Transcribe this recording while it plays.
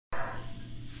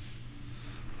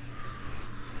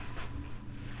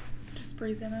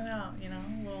breathe in and out, you know,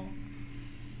 a little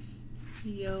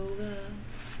yoga.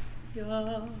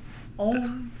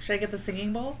 Should I get the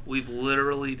singing bowl? We've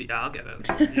literally... I'll get it.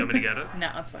 You want me to get it? No,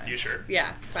 it's fine. You sure?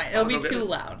 Yeah, it's fine. It'll be too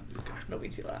loud. Okay. It'll be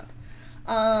too loud.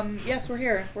 Yes, we're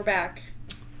here. We're back.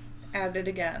 At it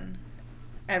again.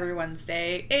 Every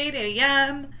Wednesday, 8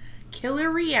 a.m.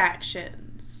 Killer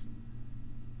Reactions.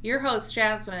 Your host,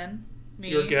 Jasmine. Me.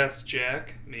 Your guest,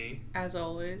 Jack. Me. As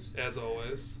always.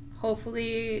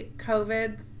 Hopefully,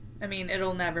 COVID... I mean,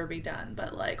 it'll never be done,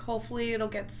 but, like, hopefully it'll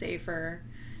get safer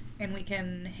and we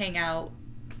can hang out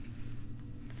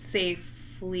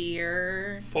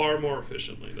safelier. Far more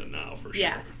efficiently than now, for sure.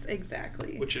 Yes,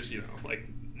 exactly. Which is, like,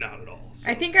 not at all. So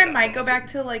I think I might go back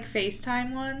to, like,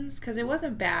 FaceTime ones, because it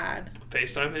wasn't bad.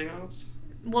 FaceTime hangouts?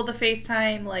 Well, the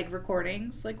FaceTime, like,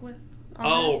 recordings, like, with...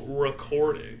 this.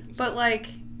 Recordings. But, like...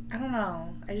 I don't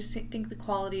know. I just think the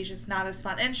quality is just not as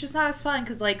fun. And it's just not as fun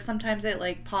because, like, sometimes it,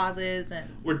 like, pauses and...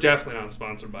 We're definitely not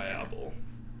sponsored by Apple.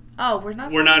 Oh, we're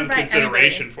not We're sponsored not in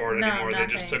consideration anybody. for it anymore. Nothing.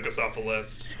 They just took us off a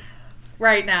list.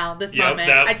 Right now, this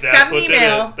moment. I just that's got an what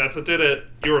email. Did it. That's what did it.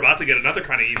 You were about to get another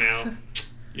kind of email.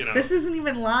 You know. This isn't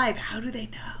even live. How do they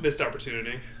know? Missed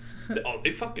opportunity. Oh,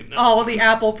 they fucking know. All the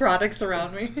Apple products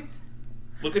around me.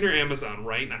 Look at your Amazon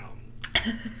right now.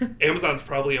 Amazon's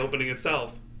probably opening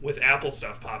itself with Apple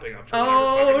stuff popping up for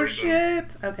whatever fucking reason.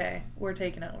 Shit. Okay, we're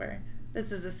taking over.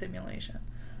 This is a simulation.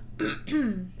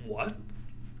 What?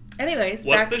 Anyways,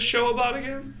 what's this show about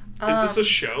again? Is this a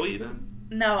show even?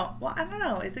 No. Well, I don't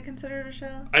know. Is it considered a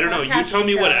show? I don't know. You tell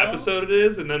me what episode it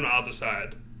is, and then I'll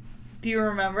decide. Do you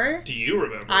remember? Do you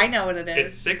remember? I know what it is.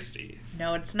 It's 60.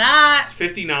 No, it's not. It's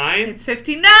 59? It's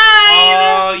 59!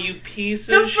 Oh, you piece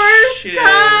of shit. The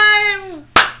first time!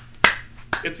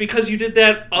 It's because you did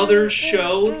that other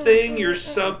show thing, your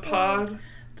sub-pod.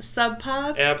 The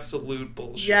sub-pod? Absolute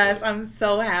bullshit. Yes, I'm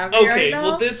so happy right now.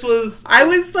 Well, this was... I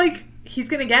was like, he's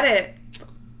gonna get it.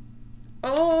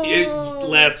 Oh.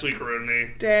 Last week ruined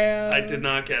me. Damn. I did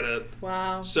not get it.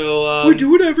 Wow. So, we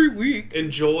do it every week.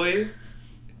 Enjoy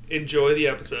the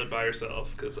episode by yourself,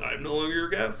 because I'm no longer your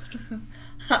guest.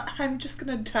 I'm just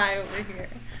gonna die over here.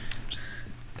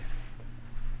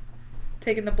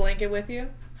 Taking the blanket with you?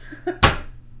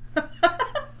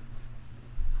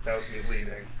 That was me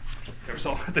leaving.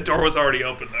 The door was already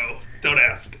open, though. Don't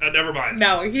ask. Never mind.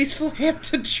 No, he slammed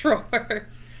a drawer.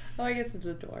 Oh, I guess it's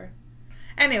a door.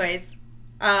 Anyways,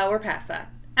 we're past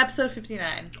that. Episode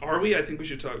 59. Are we? I think we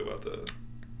should talk about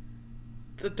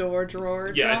the door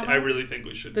drawer Yeah, drama? I really think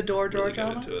we should the door drawer really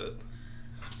drama? get into it.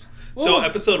 Ooh. So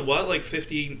episode what? Like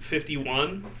 50,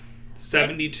 51?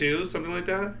 72? Something like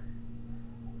that?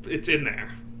 It's in there.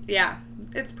 Yeah,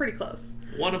 it's pretty close.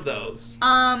 One of those.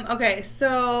 Okay,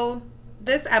 so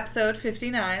this episode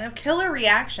 59 of Killer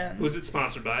Reactions. Who's it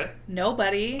sponsored by?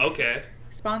 Nobody. Okay.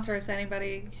 Sponsor us,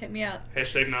 anybody. Hit me up.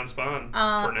 Hashtag non-spawn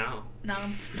for now.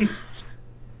 Non-spawn.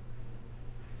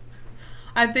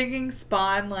 I'm thinking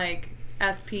spawn like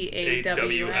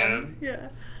SPAWN. Yeah.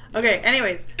 Okay,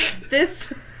 anyways,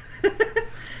 this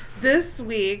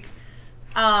week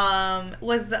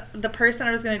was the person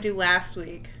I was going to do last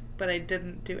week, but I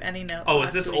didn't do any notes. Oh,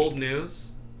 is this old news?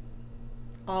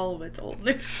 All of it's old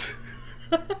news.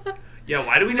 Yeah,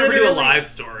 why do we never do a live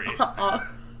story?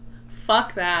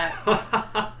 Fuck that.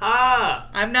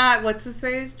 I'm not, what's his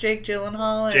face? Jake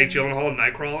Gyllenhaal and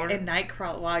Nightcrawler? And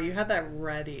Nightcrawler. Wow, you had that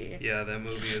ready. Yeah, that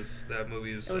movie is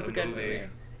it was a good movie.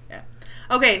 Yeah.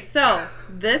 Okay, so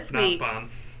this week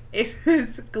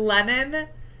is Glennon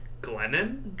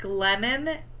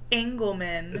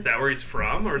Engelman. Is that where he's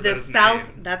from, or is that his name?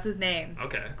 That's his name.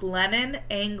 Okay. Glennon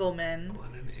Engelman.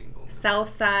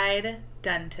 Southside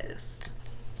Dentist.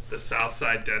 The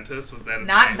Southside Dentist? Was that his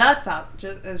Not name? the South.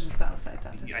 It's just Southside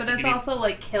Dentist. Yeah, but it's also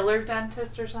like Killer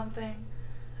Dentist or something.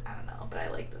 I don't know, but I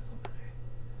like this one better.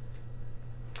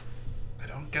 I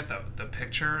don't get the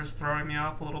picture is throwing me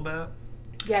off a little bit.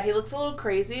 Yeah, he looks a little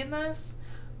crazy in this,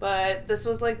 but this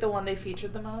was like the one they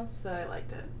featured the most, so I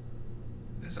liked it.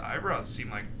 His eyebrows seem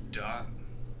like done.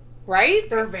 Right?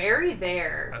 They're very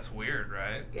there. That's weird,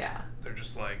 right? Yeah. They're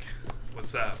just like,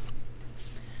 what's up?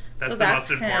 That's the most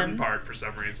important part for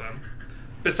some reason.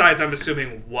 Besides, I'm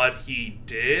assuming what he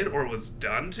did or was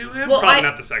done to him. Well, Probably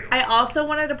not the second one. I also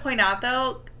wanted to point out,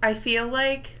 though, I feel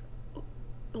like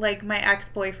my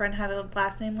ex-boyfriend had a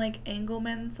last name like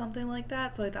Engelman, something like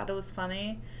that, so I thought it was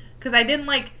funny. Because I didn't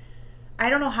I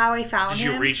don't know how I found him.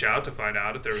 Did you reach out to find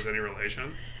out if there was any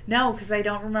relation? No, because I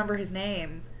don't remember his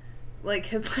name. Like,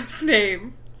 his last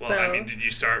name. Well, so. I mean, did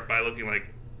you start by looking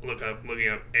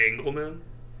up Engelman?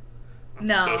 On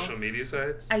No. social media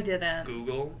sites? I didn't.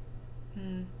 Google?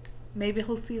 Maybe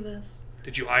he'll see this.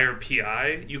 Did you hire a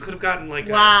PI? You could have gotten like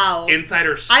wow. an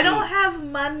insider scoop. I don't have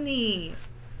money.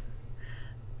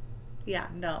 Yeah,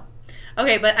 no.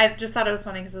 Okay, but I just thought it was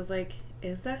funny because I was like,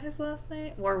 is that his last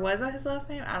name? Or was that his last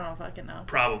name? I don't fucking know.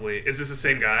 Probably. Is this the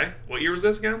same guy? What year was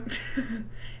this again?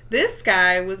 This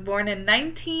guy was born in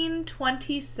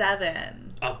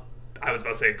 1927. I was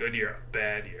about to say a good year, a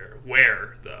bad year.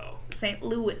 Where, though? St.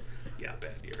 Louis. Yeah,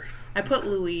 bad year. I put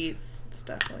Louise. It's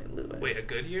definitely Louis. Wait, a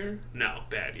good year? No,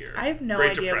 bad year. I have no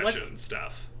Great idea. Depression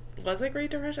stuff. Was it Great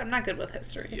Depression? I'm not good with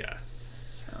history.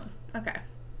 Yes. Oh, okay.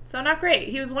 So not great.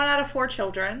 He was one out of 4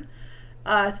 children.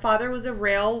 His father was a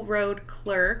railroad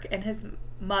clerk, and his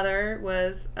mother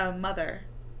was a mother.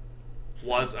 So,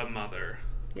 was a mother.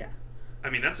 Yeah. I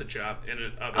mean, that's a job in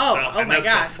and of itself. Oh and my that's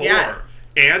God. Before yes.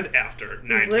 And after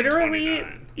 1929. Literally,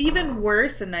 even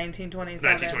worse in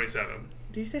 1927. 1927.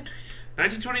 Did you say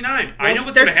 1929? Well, I know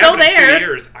what's going to happen in 2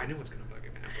 years. I know what's going to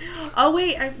fucking happen. Oh,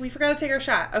 wait. We forgot to take our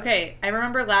shot. Okay. I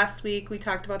remember last week we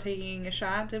talked about taking a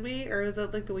shot, did we? Or was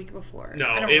it like the week before? No,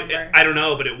 I don't remember. I don't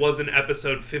know, but it wasn't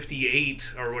episode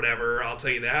 58 or whatever. I'll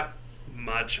tell you that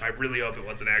much. I really hope it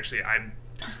wasn't actually. I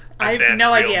have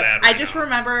no idea. I just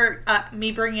remember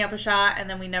me bringing up a shot, and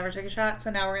then we never took a shot,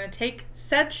 so now we're going to take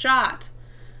said shot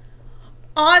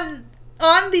on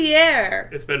the air.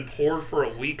 It's been poured for a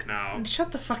week now.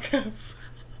 Shut the fuck up.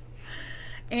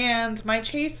 And my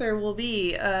chaser will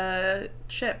be a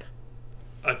chip.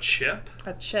 A chip?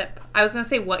 A chip. I was going to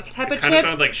say what type of chip. It kind of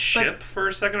sounded like ship for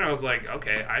a second. I was like,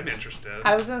 okay, I'm interested.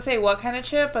 I was going to say what kind of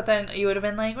chip, but then you would have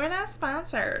been like, we're not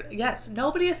sponsored. Yes,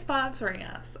 nobody is sponsoring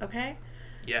us, okay?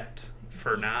 Yet.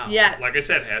 For now. Yet. Like I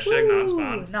said, hashtag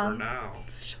non-spawn for now.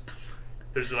 Shut the fuck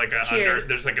up. There's like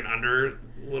an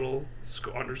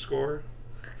underscore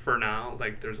for now.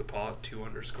 Like there's a 2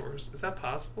 underscores. Is that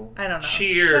possible? I don't know.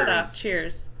 Cheers. Shut up.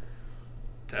 Cheers.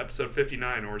 To episode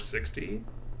 59 or 60.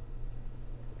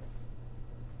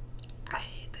 I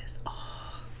hate this.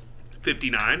 Oh.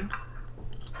 59?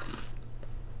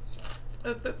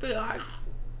 59.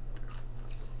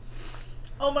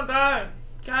 Oh my god.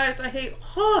 Guys, I hate...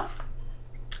 Oh.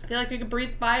 I feel like I could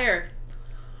breathe fire.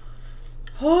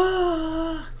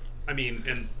 Oh. I mean,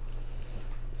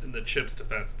 in the chips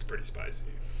defense, it's pretty spicy.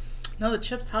 No, the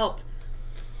chips helped.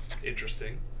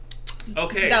 Interesting.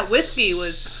 Okay. That whiskey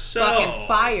was fucking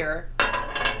fire.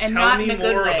 And tell not me in a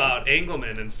good more way. about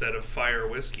Engelman instead of fire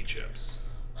whiskey chips.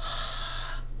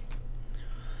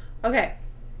 Okay.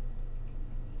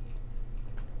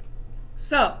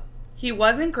 So, he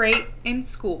wasn't great in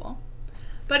school,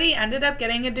 but he ended up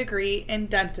getting a degree in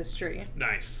dentistry.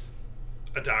 Nice.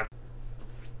 A doctor.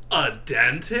 A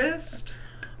dentist?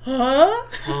 Huh?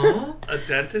 Huh? A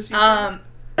dentist, you said?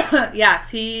 Yes,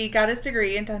 he got his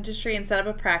degree in dentistry and set up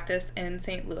a practice in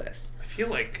St. Louis. I feel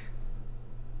like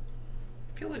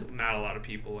not a lot of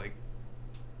people, like,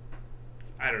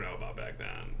 I don't know about back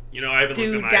then. You know, I haven't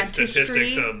looked at my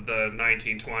statistics of the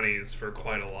 1920s for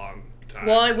quite a long time.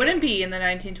 Well, it wouldn't be in the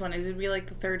 1920s. It'd be like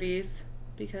the 30s.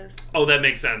 Because... Oh, that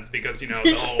makes sense. Because, you know,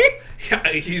 the whole...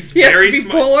 Yeah, he's very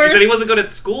smart. He said he wasn't good at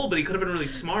school, but he could have been really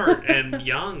smart and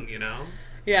young, you know?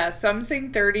 Yeah, some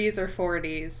saying 30s or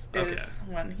 40s is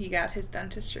when he got his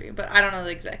dentistry. But I don't know the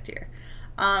exact year.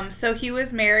 So he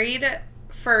was married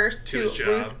first to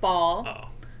Ruth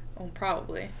Ball. Oh,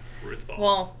 probably. Ruth Ball.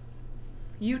 Well,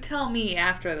 you tell me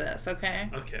after this, okay?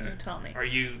 Okay. You tell me. Are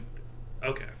you...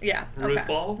 Okay. Yeah. Ruth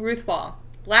Ball? Ruth Ball.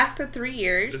 Lasted 3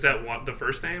 years. Is that the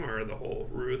first name or the whole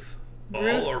Ruth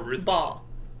Ball or Ruth Ball?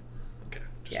 Okay.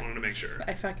 Just wanted to make sure.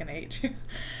 I fucking hate you.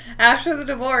 After the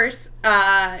divorce,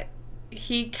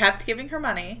 he kept giving her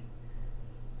money.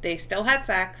 They still had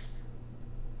sex.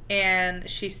 And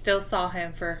she still saw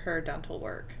him for her dental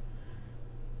work.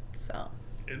 So.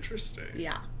 Interesting.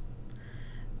 Yeah.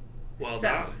 Well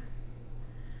done.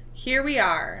 Here we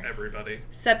are. Everybody.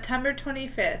 September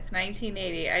 25th,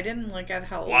 1980. I didn't look at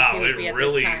how old he would be at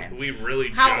this time. We really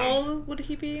jumped. How old would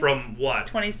he be? From what?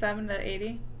 27 to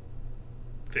 80?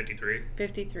 53.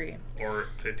 53. Or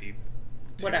 52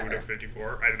 Whatever. to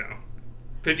 54. I don't know.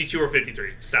 52 or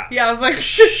 53. Stop. Yeah, I was like,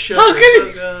 shut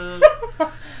the fuck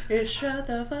up. Shut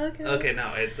the fuck up. Okay,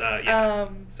 no, it's,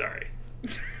 sorry.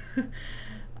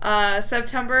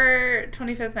 September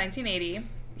 25th, 1980.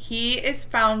 He is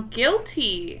found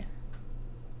guilty.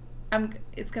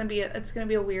 It's gonna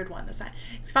be a weird one this time.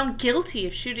 He's found guilty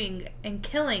of shooting and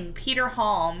killing Peter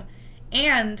Halm,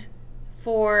 and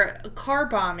for a car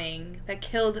bombing that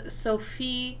killed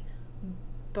Sophie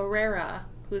Barrera,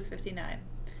 who was 59.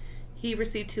 He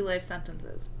received 2 life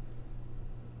sentences.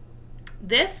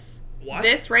 This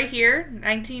right here,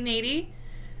 1980.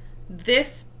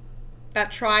 This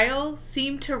that trial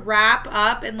seemed to wrap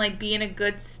up and like be in a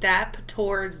good step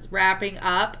towards wrapping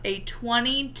up a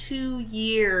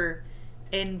 22-year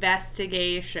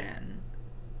investigation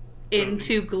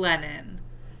into Glennon.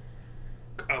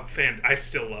 Oh, I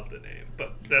still love the name,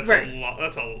 but that's right.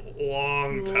 That's a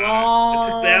long time. It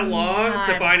took that long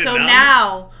to find a So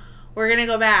now we're gonna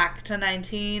go back to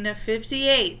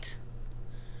 1958.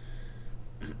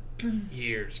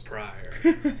 Years prior,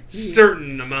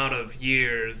 certain amount of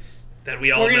years that we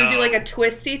all know. We're gonna do like a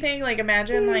twisty thing. Like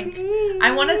imagine like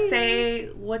I want to say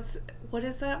what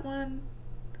is that one?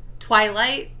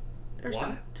 Twilight or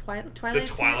something. Twilight. The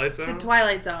Twilight Zone. The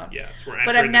Twilight Zone. Yes, we're entering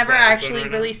but I've never actually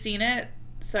right really seen it,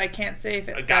 so I can't say if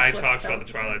it. A guy talks about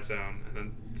the Twilight Zone, and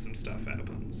then some stuff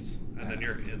happens, and then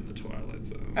you're in the Twilight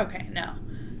Zone. Okay, no,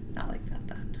 not like that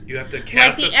then. You have to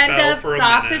cast a spell for a minute.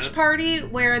 Like the end of Sausage Party,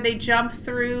 where they jump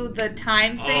through the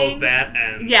time thing. Oh, that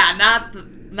end. Yeah,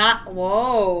 not.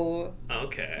 Whoa.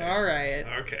 Okay. All right.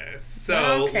 Okay.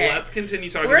 So let's continue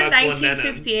talking about Glennon. We're in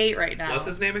 1958 right now. What's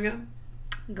his name again?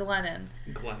 Glennon.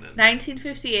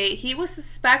 1958. He was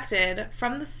suspected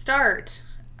from the start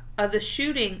of the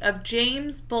shooting of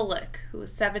James Bullock, who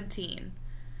was 17.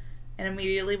 And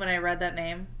immediately when I read that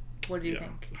name, what do you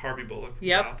think? Harvey Bullock from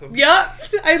Yep. Gotham. Yep.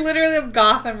 I literally have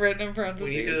Gotham written in parentheses.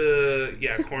 We need to...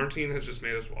 Yeah, quarantine has just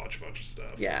made us watch a bunch of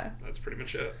stuff. Yeah. That's pretty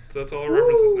much it. So that's all our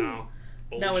references now.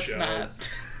 No, it's not.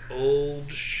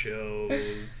 Old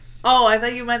shows. Oh, I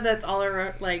thought you meant that's all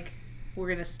our... Like, we're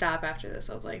going to stop after this.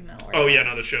 I was like, no. Yeah,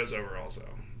 no, the show's over also.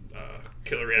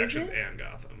 Killer Reactions and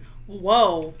Gotham.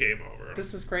 Whoa. Game over.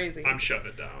 This is crazy. I'm shutting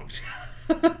it down.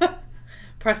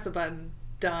 Press the button.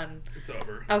 Done. It's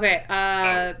over.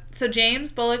 Okay, so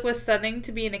James Bullock was studying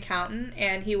to be an accountant,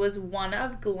 and he was one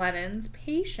of Glennon's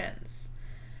patients.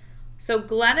 So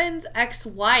Glennon's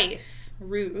ex-wife,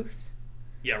 Ruth...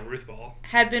 Yeah, Ruth Ball.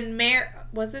 Had been married...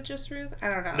 Was it just Ruth? I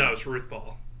don't know. No, it's Ruth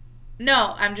Ball.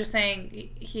 No, I'm just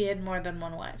saying he had more than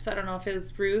one wife. So I don't know if it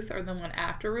was Ruth or the one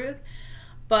after Ruth.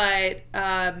 But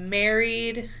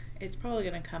married... It's probably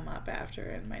going to come up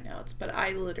after in my notes, but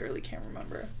I literally can't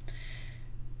remember.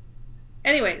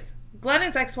 Anyways,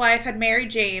 Glennon's ex-wife had married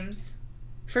James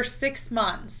for 6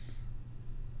 months,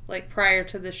 like prior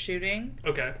to the shooting.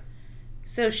 Okay.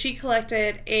 So she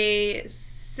collected a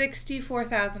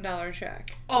 $64,000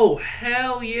 check. Oh,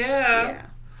 hell yeah. Yeah.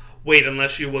 Wait,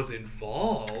 unless she was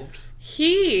involved.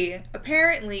 He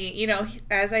apparently,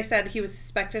 as I said, he was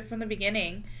suspected from the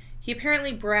beginning. He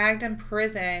apparently bragged in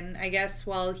prison, I guess,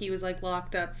 while he was like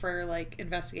locked up for like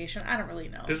investigation. I don't really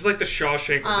know. This is like the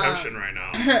Shawshank Redemption right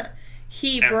now.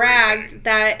 He bragged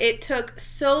that it took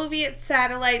Soviet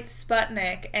satellite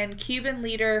Sputnik and Cuban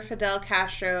leader Fidel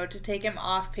Castro to take him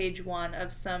off page 1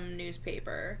 of some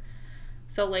newspaper.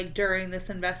 So, like, during this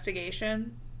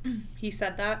investigation, he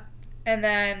said that. And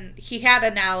then he had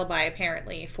an alibi,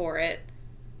 apparently, for it.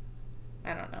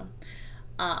 I don't know.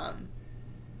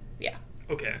 Yeah.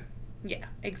 Okay. Yeah,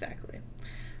 exactly.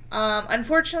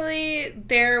 Unfortunately,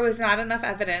 there was not enough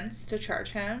evidence to charge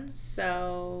him,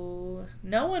 so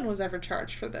no one was ever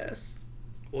charged for this.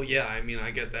 Well, yeah, I mean,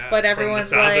 I get that. But everyone's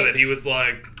from the sounds of it, he was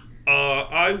like,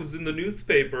 I was in the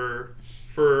newspaper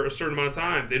for a certain amount of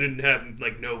time. They didn't have,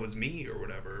 know it was me or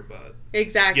whatever, but...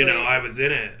 Exactly. I was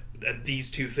in it. And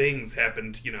these two things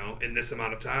happened, in this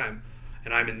amount of time.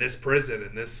 And I'm in this prison,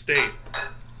 in this state.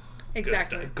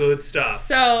 Exactly. Good stuff.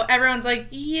 So everyone's like,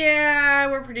 yeah,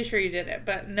 we're pretty sure you did it,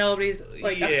 but nobody's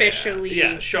officially.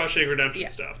 Yeah, Shawshank Redemption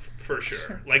stuff for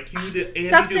sure. Like you did.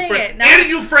 Stop saying it. Andy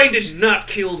Dufresne did not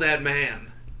kill that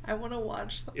man. I want to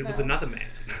watch that. It was another man.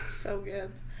 So good.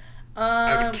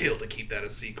 I would kill to keep that a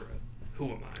secret. Who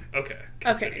am I? Okay.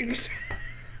 Continue. Okay.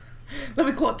 Let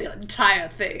me quote the entire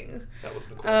thing. That was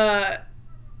the quote.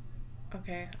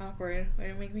 Okay, awkward. Way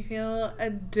to make me feel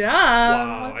dumb.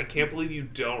 Wow, I can't believe you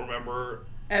don't remember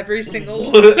every single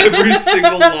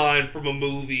line from a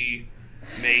movie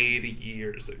made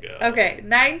years ago. Okay,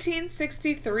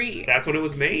 1963. That's when it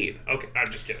was made. Okay, I'm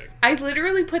just kidding. I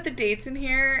literally put the dates in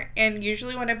here, and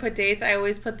usually when I put dates, I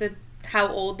always put how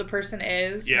old the person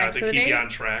is next to the date. Yeah, to keep you on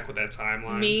track with that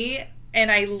timeline.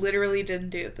 And I literally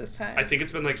didn't do it this time. I think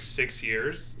it's been 6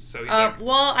 years, so he's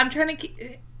well, I'm trying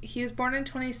to he was born in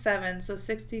 27, so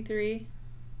 63.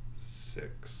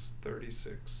 36.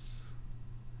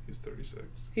 He's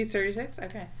 36. He's 36?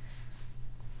 Okay. Are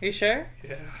you sure?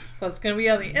 Yeah. So it's going to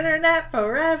be on the internet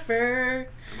forever.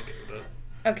 I'm okay with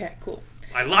it. Okay, cool.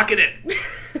 I lock it in.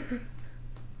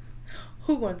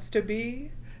 Who wants to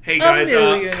be Hey guys,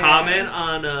 comment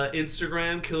on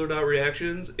Instagram,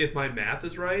 killer.reactions, if my math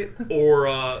is right,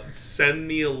 or send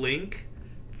me a link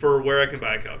for where I can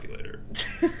buy a calculator.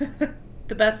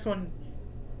 The best one.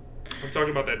 I'm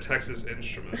talking about that Texas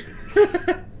Instrument.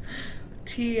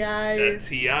 TI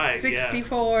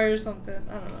 64 or something.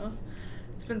 I don't know.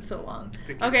 It's been so long.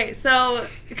 Okay, so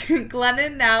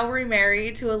Glennon now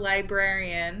remarried to a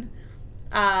librarian,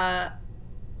 and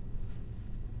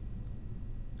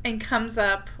comes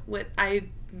up with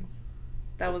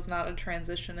that was not a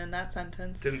transition in that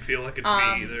sentence. Didn't feel like it to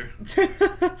me either.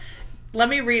 Let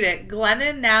me read it.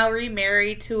 Glennon, now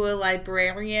remarried to a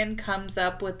librarian, comes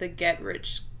up with a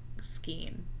get-rich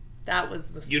scheme. That was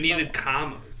the... You needed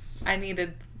commas. I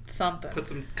needed something. Put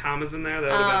some commas in there.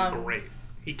 That would have been great.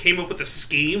 He came up with a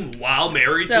scheme while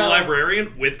married to a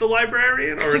librarian with the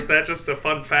librarian? Or is that just a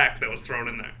fun fact that was thrown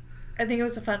in there? I think it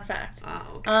was a fun fact.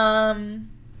 Oh, okay.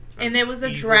 And it was a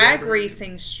drag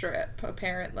racing strip,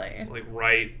 apparently. Like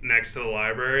right next to the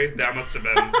library? That must have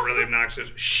been really obnoxious.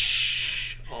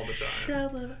 Shh. All the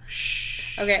time.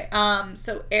 Shh. Okay,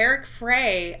 so Eric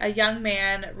Frey, a young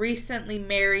man recently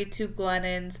married to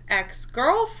Glennon's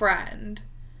ex-girlfriend,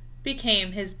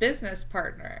 became his business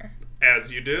partner.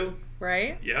 As you do.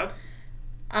 Right? Yep.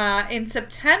 In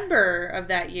September of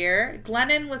that year,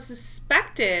 Glennon was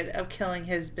suspected of killing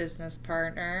his business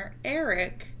partner,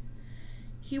 Eric.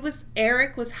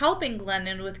 Eric was helping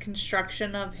Glennon with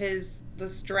construction of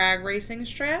this drag racing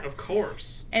strip. Of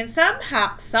course. And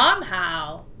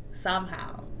somehow,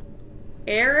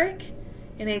 Eric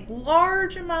and a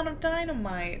large amount of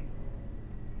dynamite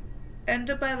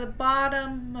ended up by the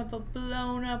bottom of a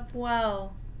blown up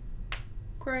well.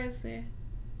 Crazy.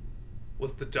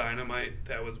 Was the dynamite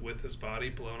that was with his body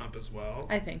blown up as well?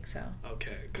 I think so.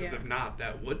 Okay, because if not,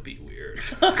 that would be weird.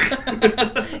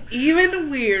 Even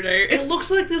weirder. It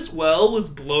looks like this well was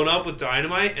blown up with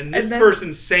dynamite, and this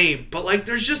person's sane, but like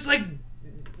there's just like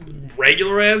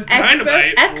regular ass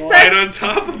dynamite right on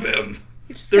top of him.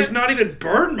 There's not even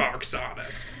burn marks on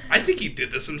it. I think he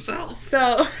did this himself.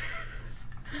 So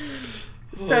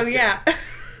yeah.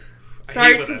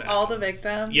 Sorry to all the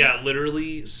victims. Yeah,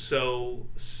 literally so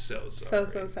sorry.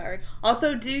 So sorry.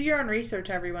 Also, do your own research,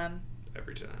 everyone.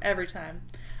 Every time.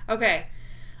 Okay.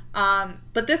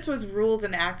 But this was ruled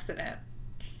an accident.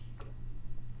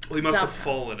 Well, he must have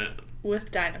fallen in.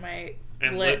 With dynamite.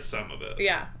 And lit some of it.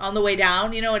 Yeah. On the way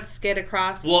down, it skid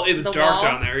across. Well, it was dark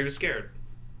down there. He was scared.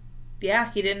 Yeah,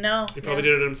 he didn't know. He probably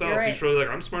did it himself. Right. He's probably like,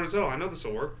 I'm smart as hell. I know this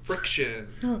will work.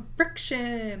 Friction.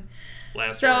 Friction.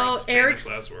 Last words. Famous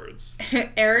last words. Sorry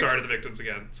to the victims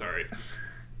again. Sorry.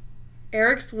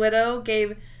 Eric's widow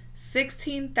gave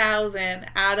 $16,000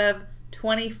 out of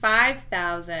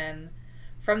 $25,000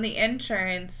 from the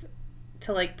insurance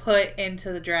to put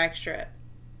into the drag strip.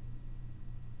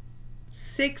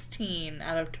 16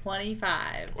 out of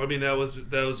 25. Well, I mean,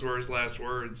 those were his last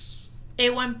words.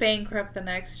 It went bankrupt the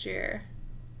next year.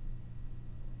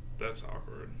 That's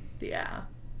awkward. Yeah.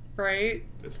 Right?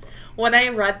 It's fine. When I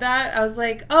read that, I was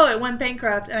like, oh, it went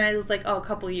bankrupt. And I was like, oh, a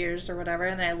couple years or whatever.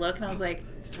 And I look and I was like,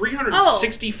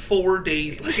 364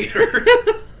 days later.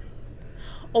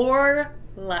 Or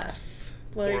less.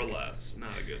 Or less.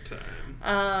 Not a good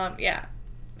time. Yeah.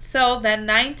 So then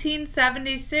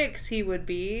 1976 he would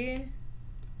be...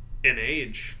 In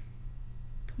age.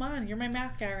 Come on, you're my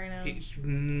math guy right now.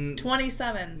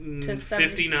 27 to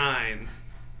 59.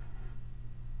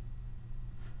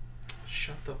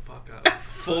 Shut the fuck up.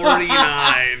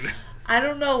 49. I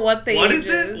don't know what the age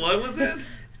is. What was it?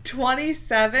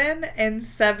 27 and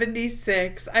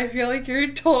 76. I feel like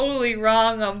you're totally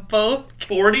wrong on both.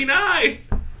 49.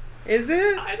 Is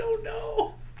it? I don't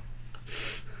know.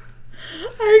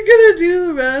 I'm gonna do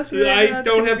the math right now. I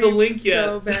don't have the link yet.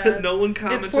 So bad. No one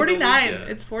commented. It's 49. On the link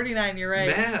yet. It's 49. You're right.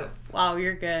 Math. Wow,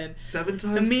 you're good. 7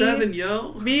 times 7,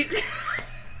 yo.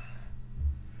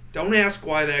 Don't ask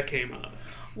why that came up.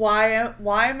 Why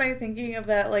am I thinking of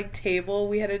that table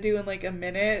we had to do in a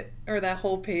minute, or that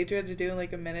whole page we had to do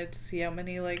in a minute to see how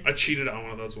many I cheated on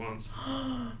one of those once.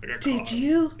 I got Did caught.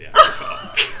 you? Yeah, I got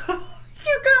caught.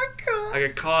 You got caught. I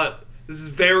got caught. This is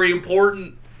very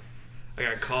important. I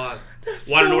got caught. That's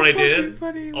Want to know what I fucking did?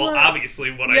 funny. Well, What?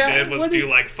 obviously what I did was do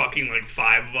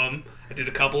 5 of them. I did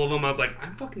a couple of them. I was like,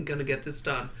 I'm fucking gonna get this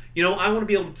done. I want to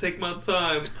be able to take my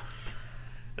time.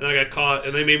 And I got caught,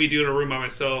 and they made me do it in a room by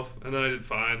myself, and then I did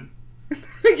fine.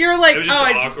 You're like, it was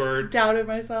just awkward. I just doubted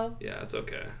myself. Yeah, it's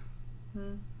okay.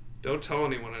 Don't tell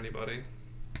anyone, anybody.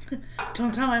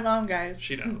 Don't tell my mom, guys.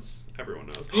 She knows. Everyone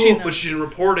knows. She knows. But she didn't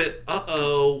report it.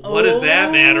 Uh-oh. What does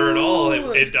that matter at all?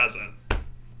 It doesn't.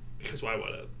 Because why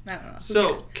would it? I don't know.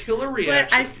 So, killer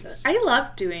reactions. But I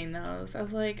love doing those. I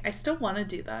was like, I still want to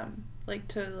do them.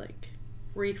 To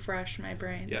refresh my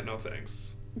brain. Yeah, no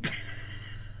thanks.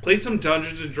 Play some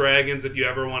Dungeons and Dragons if you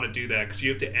ever want to do that, because you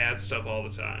have to add stuff all the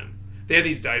time. They have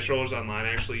these dice rollers online.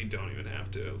 Actually, you don't even have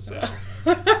to. So.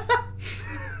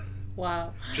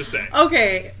 Wow. Just saying.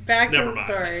 Okay, back to the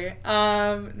story.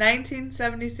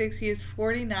 1976, he is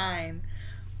 49.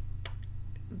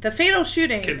 The fatal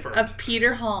shooting Confirmed. of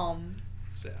Peter Halm.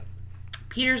 Sad.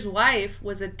 Peter's wife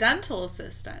was a dental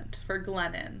assistant for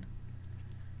Glennon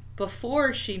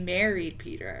before she married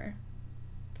Peter.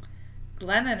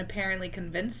 Glennon apparently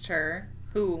convinced her,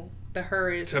 the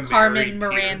her is Carmen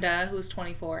Miranda, who's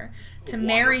 24, to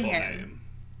marry him. Name.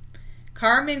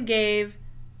 Carmen gave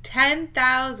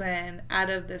 $10,000 out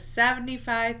of the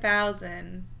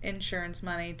 $75,000 insurance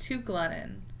money to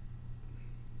Glennon.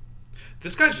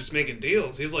 This guy's just making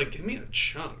deals. He's like, give me a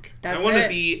chunk. I want to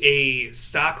be a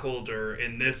stockholder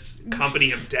in this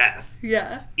company of death.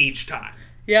 Yeah. Each time.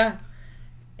 Yeah.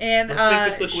 And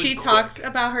she talked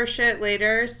about her shit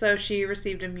later, so she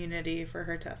received immunity for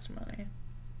her testimony.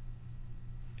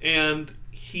 And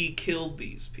he killed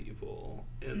these people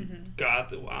and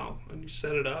and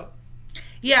set it up.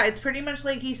 Yeah, it's pretty much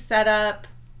like he set up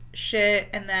shit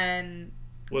and then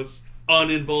was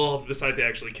uninvolved besides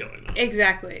actually killing them.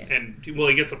 Exactly. And he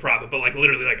gets the profit, but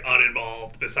literally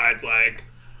uninvolved besides I'm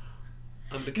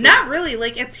the killer. Not really.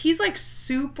 He's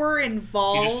super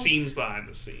involved. He just seems behind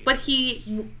the scenes. But he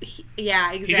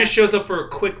yeah, exactly. He just shows up for a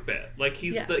quick bit.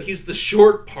 He's the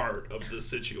short part of the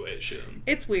situation.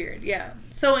 It's weird, yeah.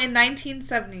 So in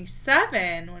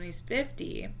 1977, when he's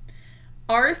 50,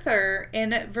 Arthur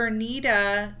and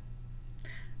Vernita,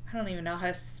 I don't even know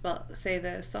how to say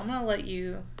this, so I'm gonna let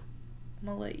you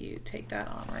take that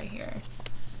on right here.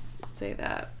 Say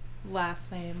that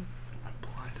last name. I'm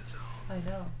blind as hell. I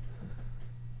know.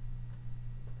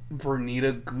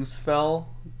 Vernita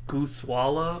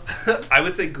Goosewalla. I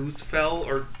would say Goosefell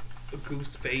or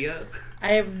Goosefeya.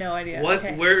 I have no idea. What?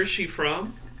 Okay. Where is she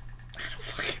from? I don't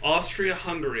fucking.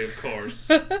 Austria-Hungary, of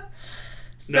course.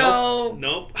 So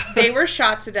nope. They were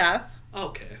shot to death.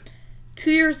 Okay.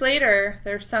 2 years later,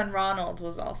 their son Ronald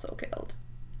was also killed.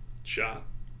 Shot?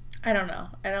 I don't know.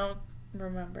 I don't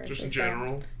remember. Just in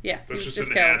general? Yeah. That's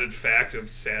just an added fact of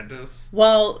sadness?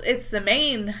 Well, it's the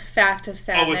main fact of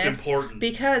sadness. Oh, it's important.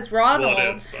 Because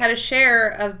Ronald had a share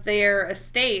of their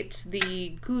estate,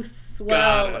 the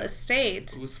Goosewell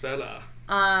estate. Goosefella.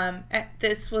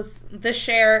 The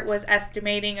share was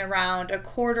estimating around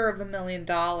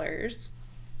 $250,000.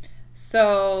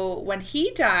 So when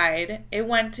he died, it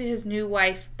went to his new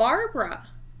wife, Barbara.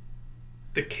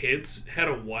 The kids had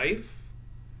a wife?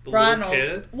 The Ronald.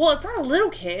 Little kid? Well, it's not a little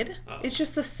kid. Oh. It's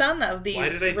just the son of these rich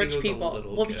people. Why did I think it was a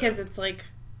little kid? Because it's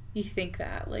you think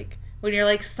that. When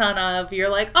you're son of,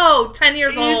 you're 10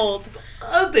 years old.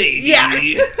 A baby. Yeah.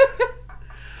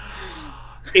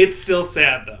 It's still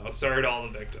sad, though. Sorry to all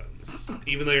the victims.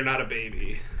 Even though you're not a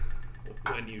baby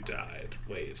when you died.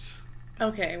 Wait.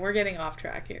 Okay, we're getting off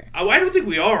track here. I don't think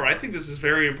we are. I think this is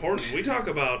very important. We talk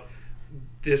about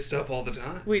this stuff all the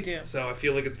time. We do. So I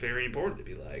feel like it's very important to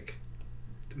be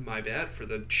my bad for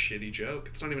the shitty joke.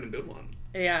 It's not even a good one.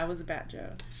 Yeah, it was a bad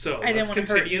joke. So I didn't want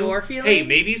to hurt your feelings. Hey,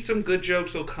 maybe some good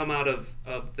jokes will come out of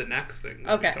the next thing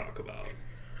that we talk about.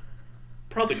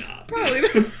 Probably not.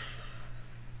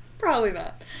 Probably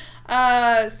not.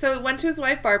 So it went to his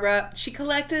wife, Barbara. She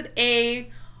collected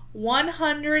a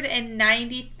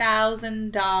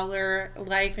 $190,000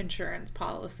 life insurance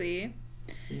policy.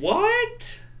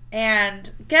 What?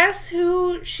 And guess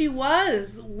who she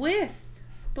was with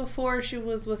before she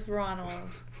was with Ronald?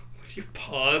 You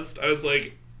paused. I was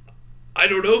like, I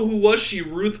don't know, who was she?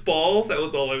 Ruth Ball? That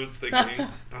was all I was thinking.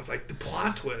 I was like, the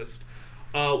plot twist.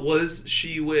 Was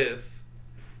she with...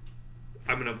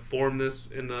 I'm going to form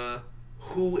this in the...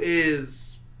 Who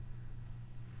is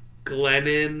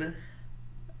Glennon...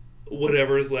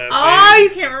 Whatever his last name. Oh, you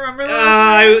can't remember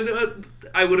that?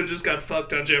 I would have just got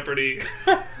fucked on Jeopardy.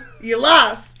 You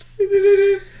lost.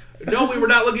 No, we were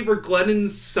not looking for Glennon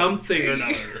something or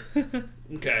another.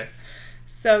 Okay.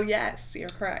 So, yes, you're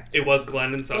correct. It was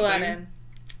Glennon something?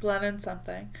 Glennon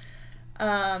something.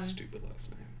 Stupid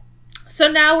last name. So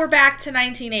now we're back to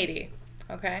 1980.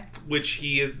 Okay? Which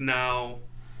he is now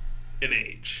an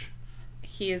age.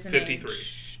 He is an 53.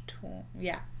 age.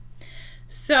 Yeah.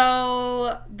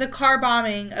 So, the car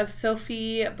bombing of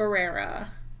Sophie Barrera.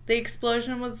 The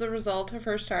explosion was the result of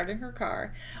her starting her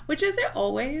car. Which is it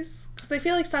always? Because I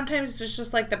feel like sometimes it's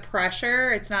just the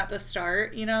pressure. It's not the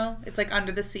start, It's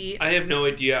under the seat. I have no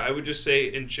idea. I would just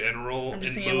say in general, in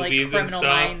movies and stuff.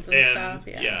 Minds and stuff.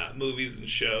 Yeah, movies and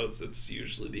shows, it's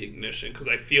usually the ignition. Because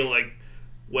I feel like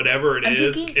whatever it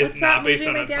is, it's not based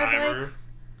on a timer.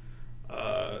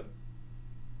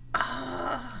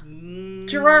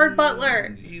 Gerard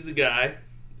Butler. He's a guy.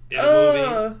 in a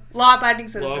movie. Law-abiding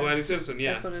citizen. Law-abiding citizen,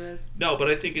 yeah. That's what it is. No, but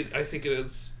I think it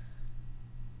is.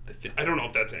 I don't know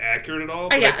if that's accurate at all,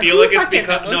 but yeah, I feel like it's because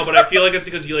I feel like it's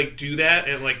because you like do that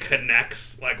and like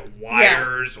connects like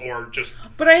wires or just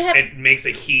it makes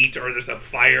a heat or there's a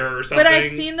fire or something. But I've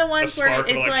seen the ones where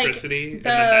it's like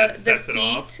the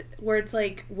seat where it's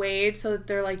like weighed, so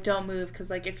they're like don't move because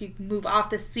like if you move off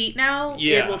the seat now,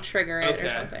 it will trigger it or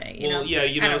something.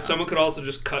 You know? Someone could also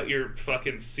just cut your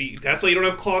fucking seat. That's why you don't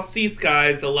have cloth seats,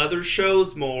 guys. The leather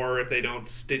shows more if they don't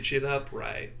stitch it up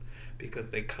right. Because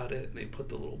they cut it and they put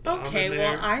the little bomb in there. Okay,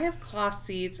 well, I have cloth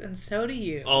seats and so do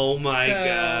you. Oh my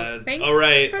god. Thanks All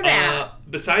right. for that.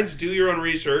 Besides, do your own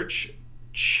research.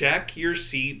 Check your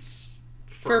seats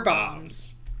for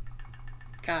bombs.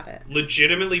 Got it.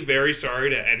 Legitimately very sorry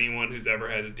to anyone who's ever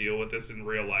had to deal with this in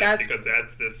real life because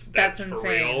that's for insane.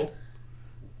 real.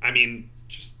 I mean,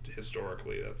 just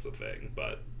historically, that's the thing.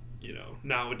 But,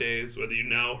 nowadays, whether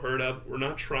heard of, we're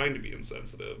not trying to be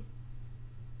insensitive.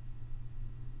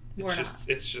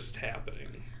 It's just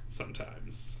happening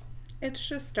sometimes. It's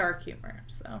just dark humor,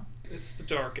 so. It's the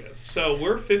darkest. So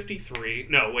we're 53.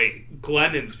 No, wait.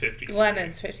 Glennon's 53.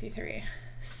 Glennon's 53.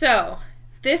 So,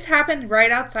 this happened right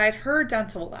outside her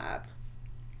dental lab.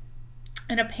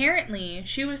 And apparently,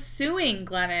 she was suing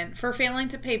Glennon for failing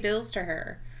to pay bills to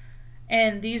her.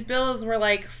 And these bills were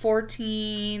like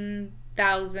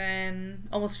 $14,000,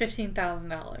 almost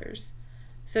 $15,000.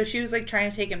 So she was like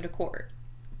trying to take him to court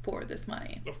for this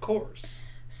money. Of course.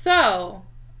 So,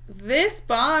 this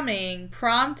bombing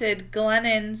prompted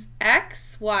Glennon's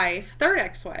third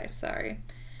ex-wife,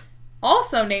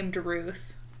 also named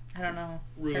Ruth. I don't know.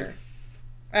 Ruth.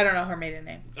 I don't know her maiden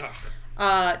name.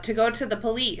 To go to the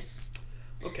police.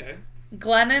 Okay.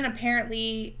 Glennon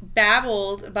apparently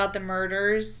babbled about the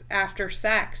murders after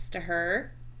sex to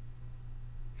her.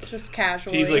 Just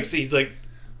casually. He's like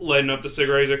lighting up the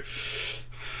cigarette. He's like,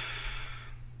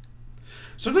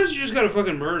 sometimes you just gotta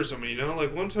fucking murder somebody,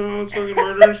 Like, one time I was fucking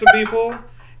murdering some people,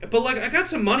 but, like, I got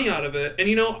some money out of it, and,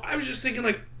 I was just thinking,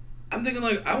 like, I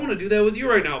want to do that with you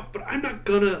right now, but I'm not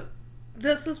gonna.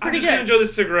 This is pretty good. I'm just gonna enjoy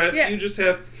this cigarette. Yeah. You just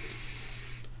have.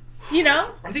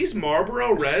 Are these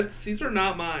Marlboro Reds? These are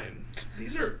not mine.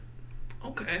 These are.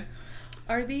 Okay.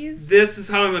 Are these? This is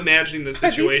how I'm imagining the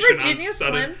situation on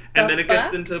sudden. And then it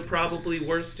gets into probably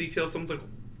worse detail. Someone's like,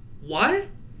 what?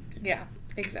 Yeah.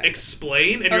 Exactly.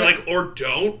 Explain, and you're like, or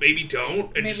don't, maybe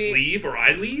don't, and just leave, or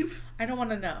I leave? I don't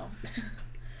want to know.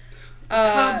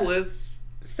 Accomplice.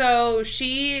 So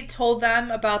she told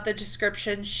them about the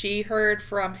description she heard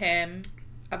from him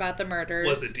about the murders.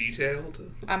 Was it detailed?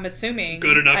 I'm assuming.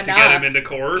 Good enough to get him into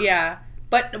court? Yeah.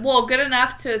 But, good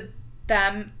enough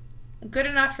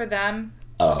for them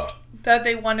that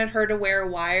they wanted her to wear a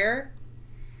wire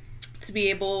to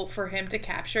be able for him to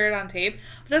capture it on tape.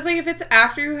 But I was like, if it's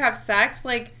after you have sex,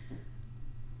 like,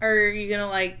 are you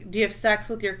gonna do you have sex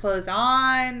with your clothes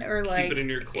on, or like keep it in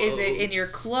your clothes? Is it in your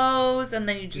clothes and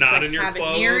then you just not in your have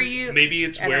clothes. It near you? Maybe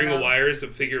it's wearing a wire as a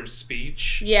figure of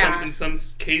speech. Yeah. In some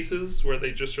cases where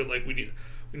they just are like, we need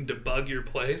to bug your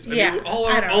place. I mean, all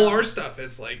our stuff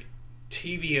is like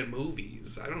TV and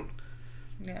movies.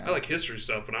 Yeah. I like history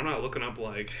stuff, but I'm not looking up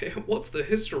like, hey, what's the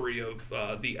history of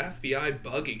the FBI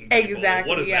bugging people? Exactly.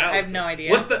 What is that? I have no idea.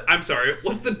 What's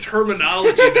the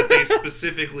terminology that they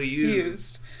specifically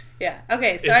use? Yeah.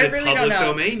 Okay. So I really don't know.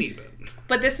 Public domain even.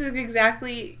 But this is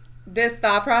exactly this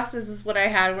thought process is what I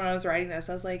had when I was writing this.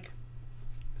 I was like,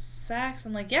 sex.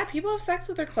 I'm like, yeah, people have sex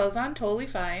with their clothes on, totally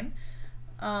fine.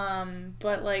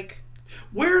 But like.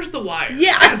 Where's the wire?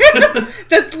 Yeah,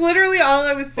 that's literally all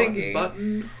I was thinking.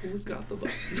 Button. Who's got the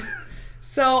button?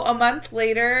 So a month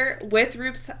later, with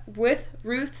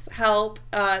Ruth's help,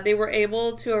 they were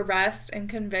able to arrest and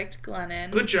convict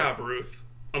Glennon. Good job, Ruth.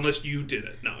 Unless you did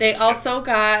it. No. They also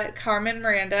got Carmen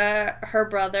Miranda, her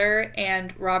brother,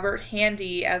 and Robert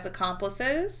Handy as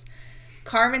accomplices.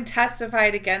 Carmen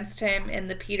testified against him in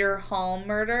the Peter Hall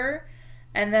murder.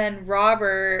 And then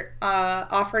Robert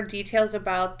offered details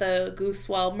about the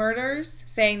Goosewell murders,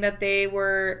 saying that they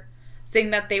were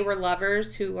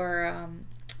lovers who were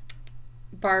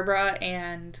Barbara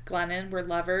and Glennon were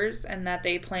lovers, and that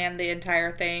they planned the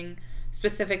entire thing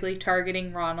specifically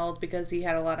targeting Ronald because he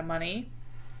had a lot of money.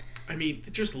 I mean,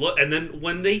 just look, and then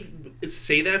when they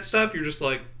say that stuff, you're just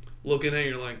like looking at it,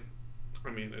 you're like,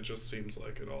 I mean, it just seems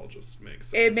like it all just makes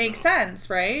sense. It makes sense,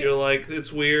 right? You're like,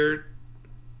 it's weird.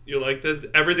 You're like,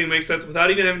 everything makes sense without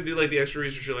even having to do like the extra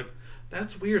research. You're like,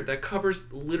 that's weird. That covers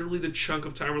literally the chunk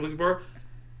of time we're looking for.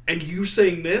 And you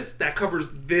saying this, that covers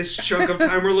this chunk of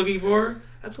time we're looking for?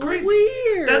 That's crazy.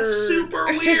 Weird. That's super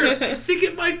weird. I think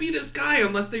it might be this guy,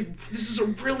 unless this is a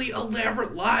really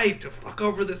elaborate lie to fuck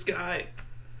over this guy.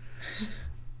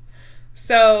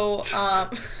 So,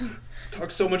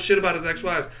 talks so much shit about his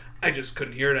ex-wives. I just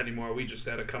couldn't hear it anymore. We just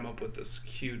had to come up with this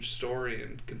huge story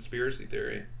and conspiracy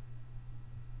theory.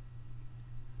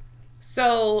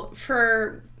 So,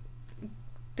 for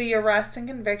the arrest and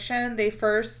conviction, they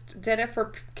first did it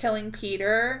for killing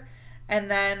Peter, and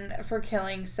then for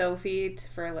killing Sophie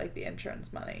for, like, the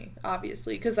insurance money,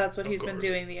 obviously, because that's what he's been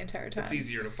doing the entire time. It's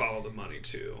easier to follow the money,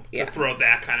 too. Yeah. To throw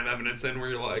that kind of evidence in where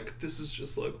you're like, this is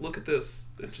just, like, look at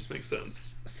this. It just makes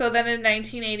sense. So then in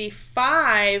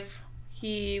 1985,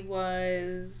 he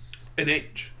was... An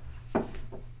age.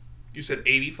 You said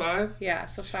 85? Yeah,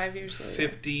 so 5 years later.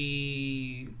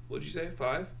 50... What'd you say?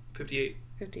 5? 58?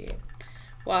 58.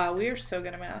 Wow, we are so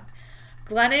good at math.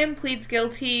 Glennon pleads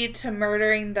guilty to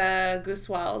murdering the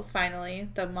Griswolds, finally,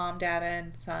 the mom, dad,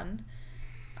 and son.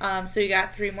 So he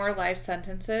got 3 more life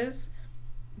sentences.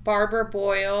 Barbara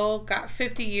Boyle got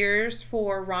 50 years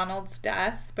for Ronald's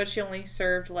death, but she only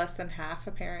served less than half,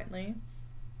 apparently.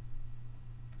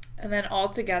 And then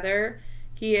altogether,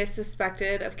 he is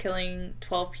suspected of killing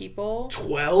 12 people.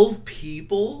 12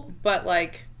 people? But,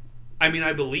 like... I mean,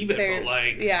 I believe it, but,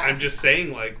 like, yeah. I'm just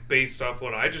saying, like, based off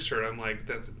what I just heard, I'm like,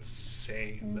 that's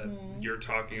insane that you're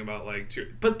talking about, like,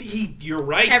 2... But you're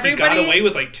right, he got away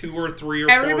with, like, 2 or 3 or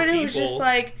 4 people. Everybody was just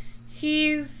like,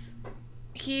 he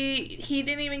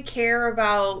didn't even care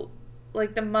about,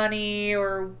 like, the money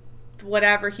or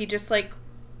whatever. He just, like,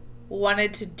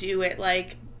 wanted to do it,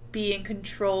 like, be in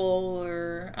control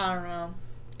or, I don't know.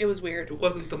 It was weird. It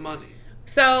wasn't the money.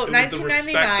 So, it 1999. Was the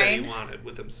respect that he wanted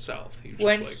with himself. He was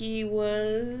when just like, he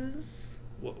was...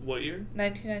 What year?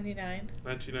 1999.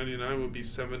 1999 would be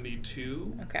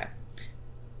 72. Okay.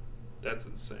 That's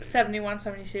insane. 71,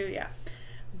 72, yeah.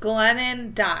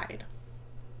 Glennon died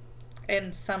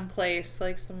in some place,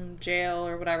 like some jail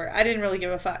or whatever. I didn't really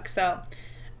give a fuck, so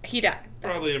he died.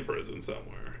 Probably in prison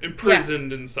somewhere.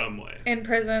 Imprisoned in some way. In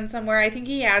prison somewhere. I think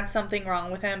he had something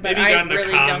wrong with him, but I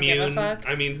really don't give a fuck.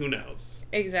 I mean, who knows?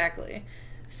 Exactly.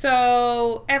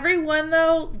 So, everyone,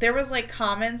 though, there was, like,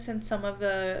 comments in some of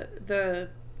the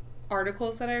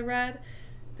articles that I read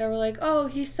that were like, oh,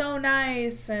 he's so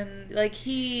nice, and, like,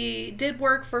 he did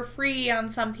work for free on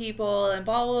some people, and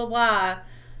blah, blah, blah.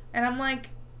 And I'm like,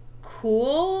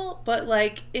 cool, but,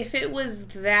 like, if it was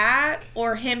that,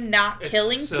 or him not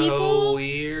killing so people...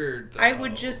 weird, though. I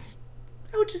would just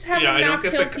have him not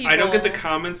kill people. I don't get the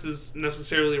comments as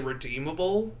necessarily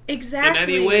redeemable. Exactly. In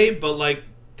any way, but, like,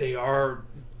 they are...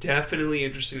 definitely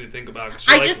interesting to think about.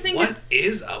 I like, just think what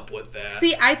is up with that?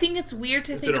 See, I think it's weird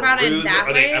to think about it in that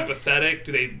way. Are they empathetic?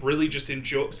 Do they really just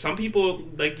enjoy? Some people,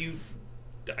 like you,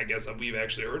 I guess we've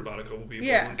actually heard about a couple people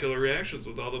in Killer Reactions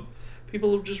with all the people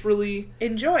who just really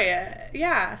enjoy it.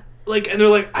 Yeah. Like, and they're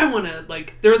like, I want to,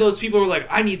 like, there are those people who are like,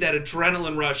 I need that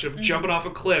adrenaline rush of jumping off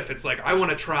a cliff. It's like, I want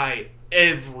to try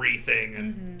everything.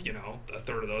 And, you know, a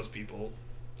third of those people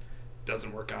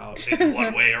doesn't work out in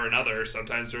one way or another.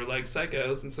 Sometimes they're like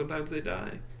psychos and sometimes they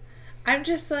die. I'm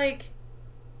just like,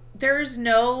 there's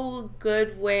no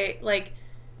good way, like,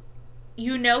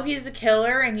 you know he's a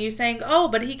killer and you saying, oh,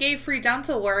 but he gave free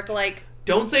dental work, like...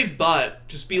 Don't say but,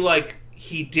 just be like,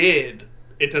 he did.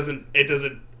 It doesn't,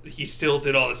 he still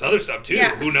did all this other stuff too.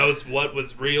 Yeah. Who knows what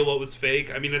was real, what was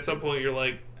fake. I mean, at some point you're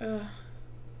like...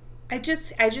 I just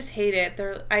hate it.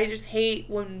 I just hate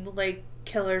when, like,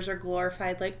 killers are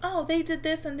glorified, like, oh, they did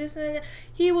this and this and that.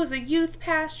 He was a youth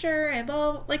pastor and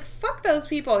blah, blah. Like, fuck those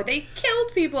people. They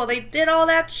killed people. They did all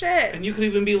that shit. And you could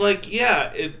even be like,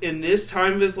 yeah, if in this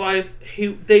time of his life,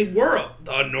 they were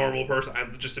a normal person. I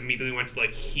just immediately went to,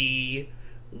 like,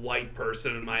 white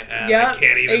person in my head. Yep, I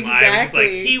can't even lie. I was just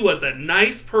like, he was a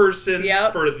nice person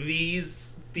for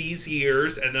these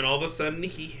years, and then all of a sudden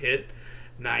he hit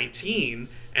 19,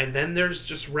 and then there's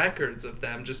just records of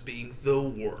them just being the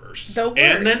worst.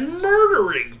 And then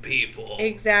murdering people.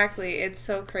 Exactly. It's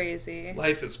so crazy.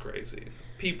 Life is crazy.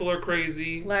 People are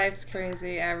crazy. Life's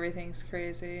crazy. Everything's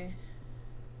crazy.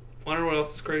 Wonder what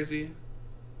else is crazy?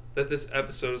 That this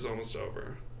episode is almost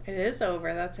over. It is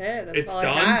over. That's it. That's it's all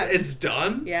done? I had. It's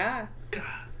done? Yeah. God.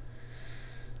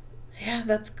 Yeah,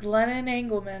 that's Glennon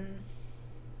Engelman.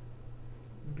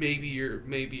 Maybe your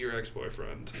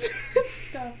ex-boyfriend.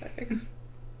 Stop it.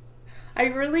 I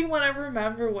really want to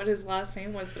remember what his last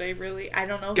name was, but I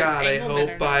don't know if God, it's Engelman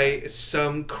I hope by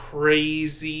some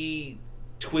crazy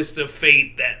twist of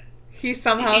fate that he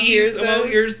somehow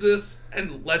hears this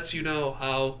and lets you know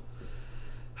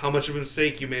how much of a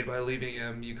mistake you made by leaving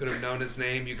him. You could have known his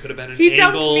name. You could have been an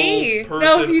angle person.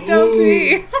 No, he dumped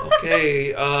me.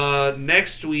 Okay,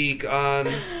 next week on...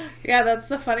 Yeah, that's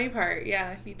the funny part.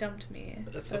 Yeah, he dumped me.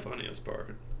 That's the funniest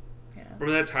part. Yeah.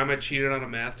 Remember that time I cheated on a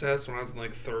math test when I was in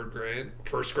like third grade?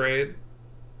 First grade?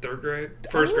 Third grade?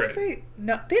 First grade.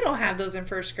 No, they don't have those in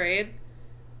first grade.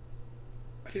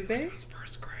 Do they? It was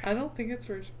first grade. I don't think it's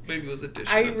first. Maybe it was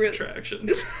addition and subtraction.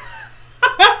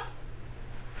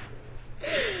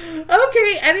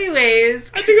 Okay,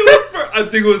 anyways. I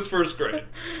think it was first grade.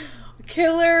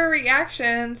 Killer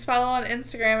Reactions. Follow on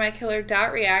Instagram at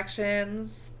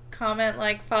killer.reactions. Comment,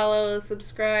 like, follow,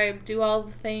 subscribe, do all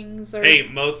the things. Hey,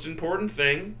 most important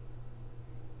thing.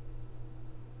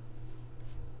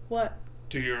 What?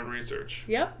 Do your own research.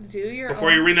 Yep, do your own.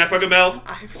 Before you ring that fucking bell.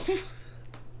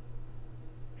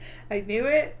 I knew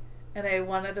it, and I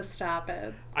wanted to stop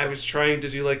it. I was trying to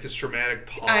do like this dramatic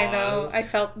pause. I know. I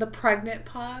felt the pregnant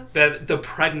pause. The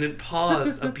pregnant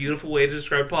pause. A beautiful way to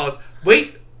describe pause.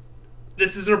 Wait!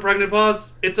 This isn't a pregnant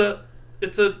pause. It's a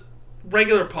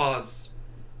regular pause.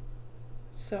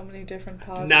 So many different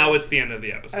pauses. Now it's the end of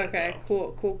the episode. Okay,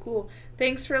 though. Cool.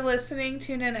 Thanks for listening.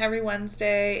 Tune in every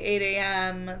Wednesday, 8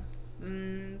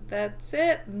 a.m. That's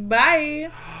it. Bye.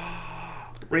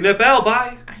 Ring that bell.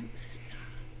 Bye.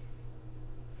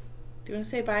 Do you want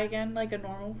to say bye again like a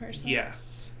normal person?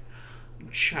 Yes.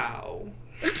 Ciao.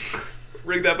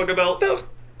 Ring that fucking bell.